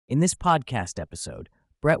In this podcast episode,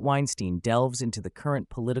 Bret Weinstein delves into the current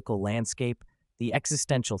political landscape, the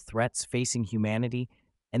existential threats facing humanity,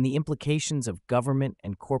 and the implications of government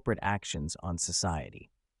and corporate actions on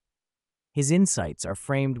society. His insights are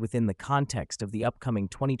framed within the context of the upcoming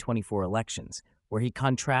 2024 elections, where he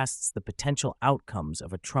contrasts the potential outcomes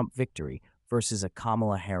of a Trump victory versus a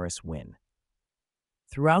Kamala Harris win.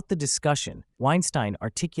 Throughout the discussion, Weinstein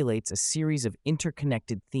articulates a series of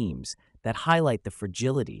interconnected themes that highlight the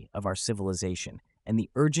fragility of our civilization and the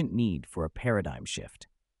urgent need for a paradigm shift.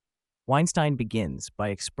 Weinstein begins by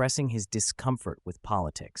expressing his discomfort with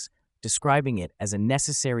politics, describing it as a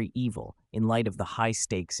necessary evil in light of the high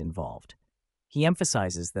stakes involved. He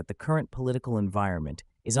emphasizes that the current political environment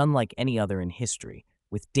is unlike any other in history,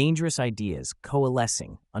 with dangerous ideas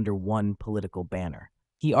coalescing under one political banner.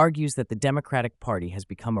 He argues that the Democratic Party has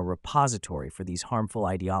become a repository for these harmful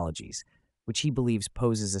ideologies, which he believes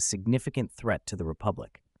poses a significant threat to the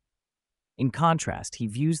Republic. In contrast, he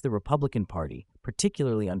views the Republican Party,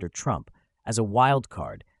 particularly under Trump, as a wild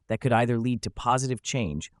card that could either lead to positive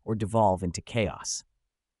change or devolve into chaos.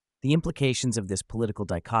 The implications of this political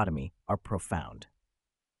dichotomy are profound.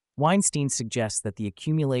 Weinstein suggests that the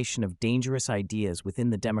accumulation of dangerous ideas within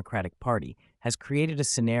the Democratic Party has created a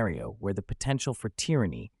scenario where the potential for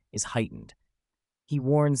tyranny is heightened. He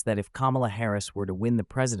warns that if Kamala Harris were to win the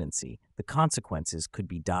presidency, the consequences could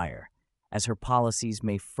be dire, as her policies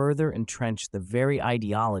may further entrench the very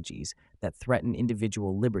ideologies that threaten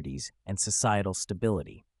individual liberties and societal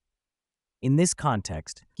stability. In this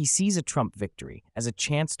context, he sees a Trump victory as a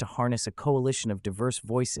chance to harness a coalition of diverse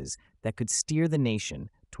voices that could steer the nation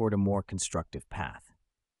toward a more constructive path.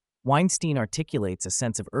 Weinstein articulates a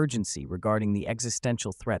sense of urgency regarding the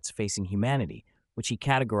existential threats facing humanity, which he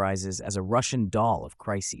categorizes as a Russian doll of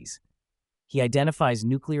crises. He identifies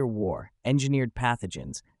nuclear war, engineered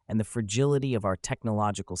pathogens, and the fragility of our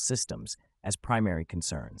technological systems as primary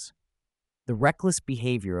concerns. The reckless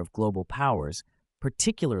behavior of global powers,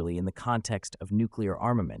 particularly in the context of nuclear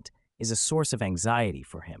armament, is a source of anxiety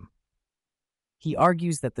for him. He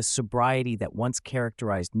argues that the sobriety that once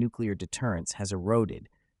characterized nuclear deterrence has eroded,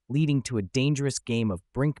 leading to a dangerous game of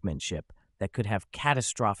brinkmanship that could have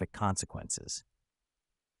catastrophic consequences.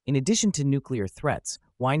 In addition to nuclear threats,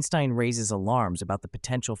 Weinstein raises alarms about the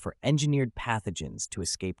potential for engineered pathogens to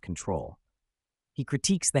escape control. He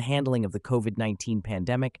critiques the handling of the COVID-19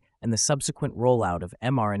 pandemic and the subsequent rollout of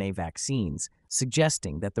mRNA vaccines,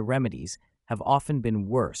 suggesting that the remedies have often been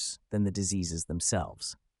worse than the diseases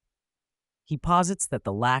themselves. He posits that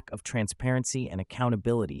the lack of transparency and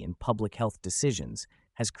accountability in public health decisions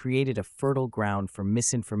has created a fertile ground for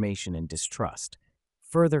misinformation and distrust,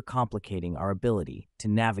 further complicating our ability to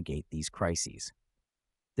navigate these crises.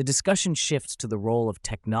 The discussion shifts to the role of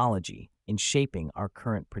technology in shaping our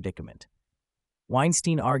current predicament.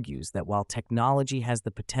 Weinstein argues that while technology has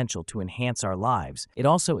the potential to enhance our lives, it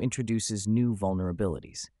also introduces new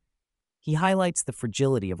vulnerabilities. He highlights the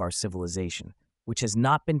fragility of our civilization, which has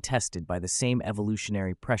not been tested by the same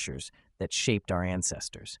evolutionary pressures that shaped our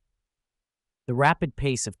ancestors. The rapid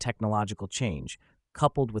pace of technological change,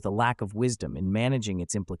 coupled with a lack of wisdom in managing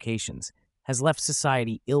its implications, has left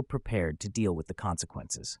society ill-prepared to deal with the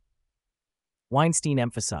consequences. Weinstein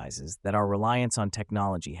emphasizes that our reliance on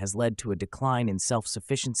technology has led to a decline in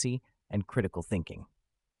self-sufficiency and critical thinking.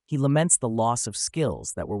 He laments the loss of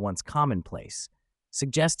skills that were once commonplace,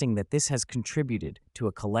 suggesting that this has contributed to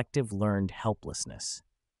a collective learned helplessness.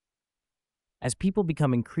 As people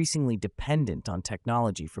become increasingly dependent on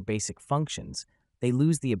technology for basic functions, they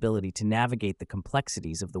lose the ability to navigate the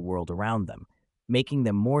complexities of the world around them, making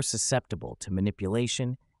them more susceptible to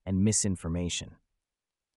manipulation and misinformation.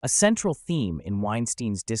 A central theme in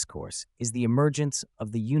Weinstein's discourse is the emergence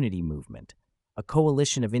of the unity movement, a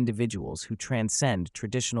coalition of individuals who transcend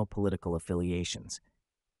traditional political affiliations.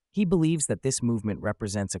 He believes that this movement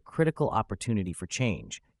represents a critical opportunity for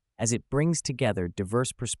change, as it brings together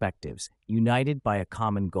diverse perspectives united by a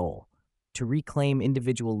common goal: to reclaim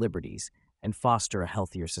individual liberties and foster a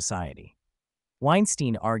healthier society.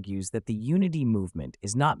 Weinstein argues that the unity movement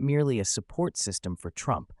is not merely a support system for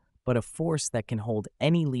Trump, but a force that can hold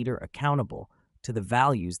any leader accountable to the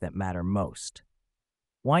values that matter most.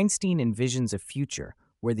 Weinstein envisions a future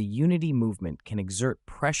where the unity movement can exert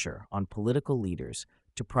pressure on political leaders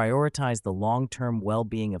to prioritize the long-term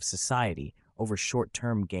well-being of society over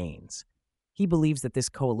short-term gains. He believes that this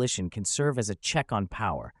coalition can serve as a check on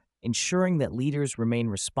power, ensuring that leaders remain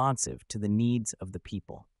responsive to the needs of the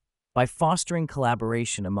people. By fostering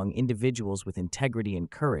collaboration among individuals with integrity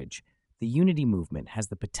and courage, the unity movement has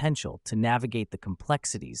the potential to navigate the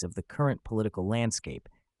complexities of the current political landscape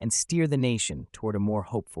and steer the nation toward a more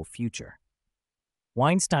hopeful future.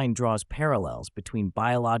 Weinstein draws parallels between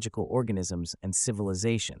biological organisms and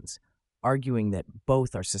civilizations, arguing that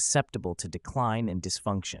both are susceptible to decline and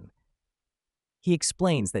dysfunction. He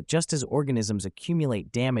explains that just as organisms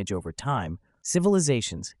accumulate damage over time,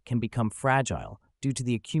 civilizations can become fragile due to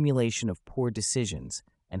the accumulation of poor decisions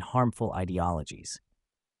and harmful ideologies.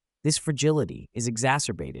 This fragility is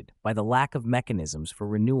exacerbated by the lack of mechanisms for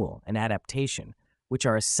renewal and adaptation, which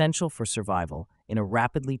are essential for survival in a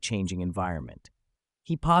rapidly changing environment.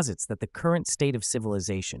 He posits that the current state of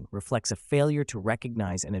civilization reflects a failure to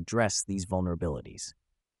recognize and address these vulnerabilities.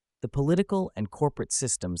 The political and corporate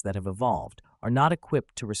systems that have evolved are not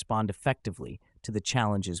equipped to respond effectively to the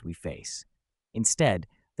challenges we face. Instead,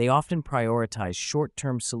 they often prioritize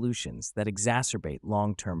short-term solutions that exacerbate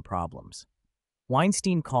long-term problems.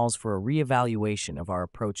 Weinstein calls for a reevaluation of our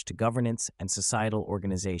approach to governance and societal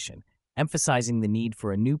organization, emphasizing the need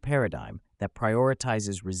for a new paradigm that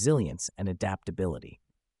prioritizes resilience and adaptability.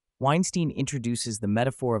 Weinstein introduces the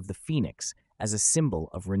metaphor of the phoenix as a symbol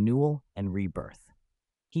of renewal and rebirth.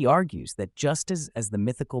 He argues that just as the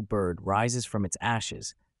mythical bird rises from its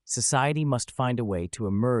ashes, society must find a way to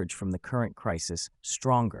emerge from the current crisis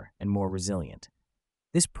stronger and more resilient.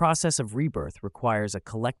 This process of rebirth requires a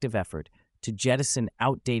collective effort to jettison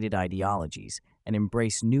outdated ideologies and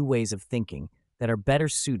embrace new ways of thinking that are better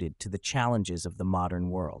suited to the challenges of the modern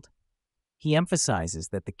world. He emphasizes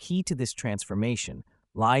that the key to this transformation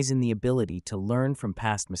lies in the ability to learn from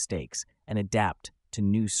past mistakes and adapt to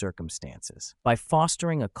new circumstances. By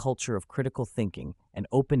fostering a culture of critical thinking and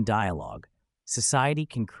open dialogue, society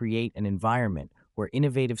can create an environment where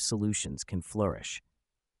innovative solutions can flourish.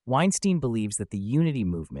 Weinstein believes that the unity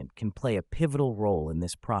movement can play a pivotal role in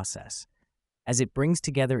this process, as it brings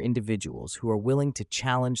together individuals who are willing to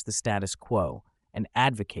challenge the status quo and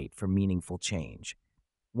advocate for meaningful change.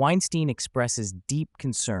 Weinstein expresses deep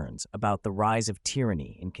concerns about the rise of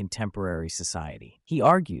tyranny in contemporary society. He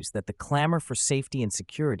argues that the clamor for safety and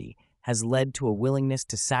security has led to a willingness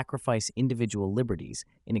to sacrifice individual liberties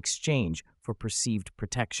in exchange for perceived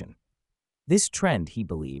protection. This trend, he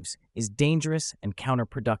believes, is dangerous and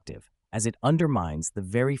counterproductive, as it undermines the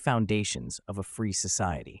very foundations of a free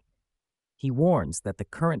society. He warns that the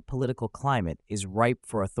current political climate is ripe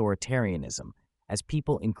for authoritarianism, as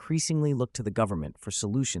people increasingly look to the government for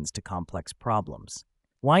solutions to complex problems.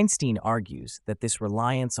 Weinstein argues that this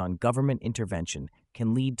reliance on government intervention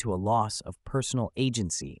can lead to a loss of personal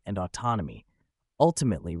agency and autonomy,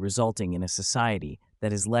 ultimately resulting in a society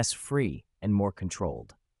that is less free and more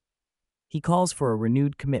controlled. He calls for a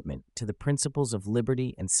renewed commitment to the principles of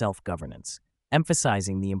liberty and self-governance,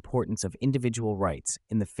 emphasizing the importance of individual rights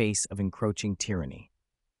in the face of encroaching tyranny.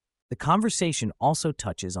 The conversation also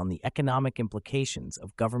touches on the economic implications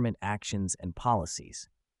of government actions and policies.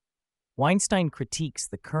 Weinstein critiques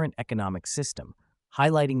the current economic system,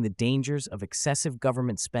 highlighting the dangers of excessive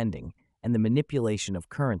government spending and the manipulation of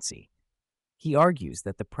currency. He argues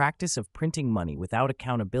that the practice of printing money without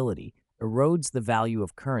accountability erodes the value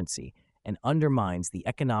of currency and undermines the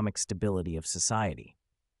economic stability of society.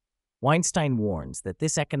 Weinstein warns that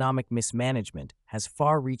this economic mismanagement has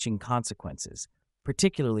far-reaching consequences,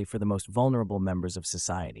 particularly for the most vulnerable members of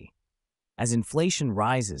society. As inflation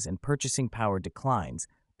rises and purchasing power declines,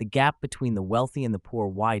 the gap between the wealthy and the poor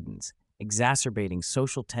widens, exacerbating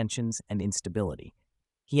social tensions and instability.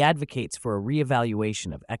 He advocates for a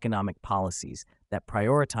reevaluation of economic policies that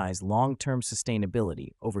prioritize long-term sustainability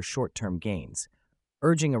over short-term gains,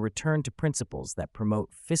 urging a return to principles that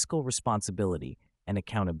promote fiscal responsibility and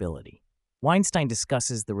accountability. Weinstein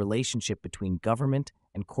discusses the relationship between government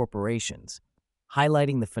and corporations,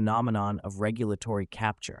 highlighting the phenomenon of regulatory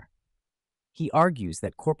capture. He argues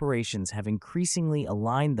that corporations have increasingly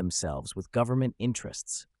aligned themselves with government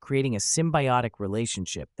interests, creating a symbiotic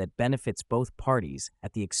relationship that benefits both parties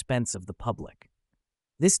at the expense of the public.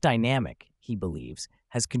 This dynamic, he believes,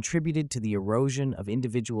 has contributed to the erosion of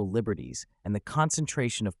individual liberties and the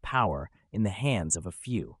concentration of power in the hands of a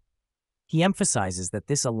few. He emphasizes that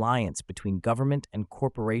this alliance between government and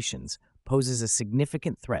corporations poses a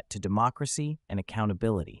significant threat to democracy and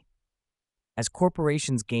accountability. As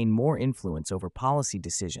corporations gain more influence over policy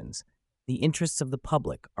decisions, the interests of the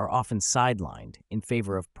public are often sidelined in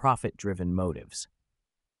favor of profit-driven motives.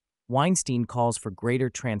 Weinstein calls for greater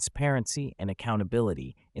transparency and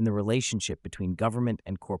accountability in the relationship between government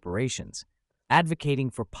and corporations, advocating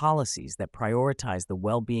for policies that prioritize the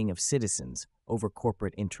well-being of citizens over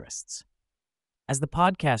corporate interests. As the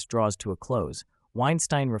podcast draws to a close,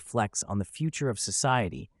 Weinstein reflects on the future of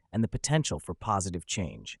society and the potential for positive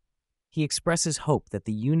change. He expresses hope that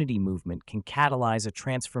the unity movement can catalyze a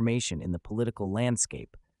transformation in the political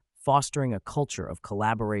landscape, fostering a culture of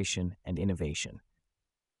collaboration and innovation.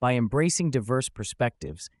 By embracing diverse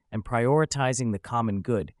perspectives and prioritizing the common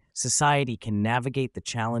good, society can navigate the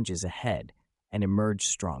challenges ahead and emerge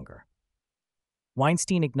stronger.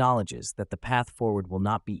 Weinstein acknowledges that the path forward will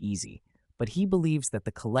not be easy, but he believes that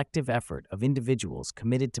the collective effort of individuals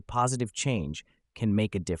committed to positive change can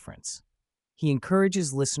make a difference. He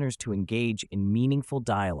encourages listeners to engage in meaningful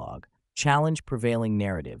dialogue, challenge prevailing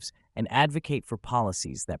narratives, and advocate for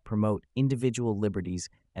policies that promote individual liberties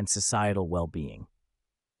and societal well-being.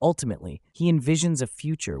 Ultimately, he envisions a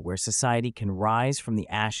future where society can rise from the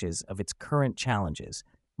ashes of its current challenges,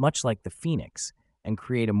 much like the phoenix, and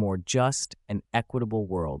create a more just and equitable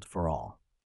world for all.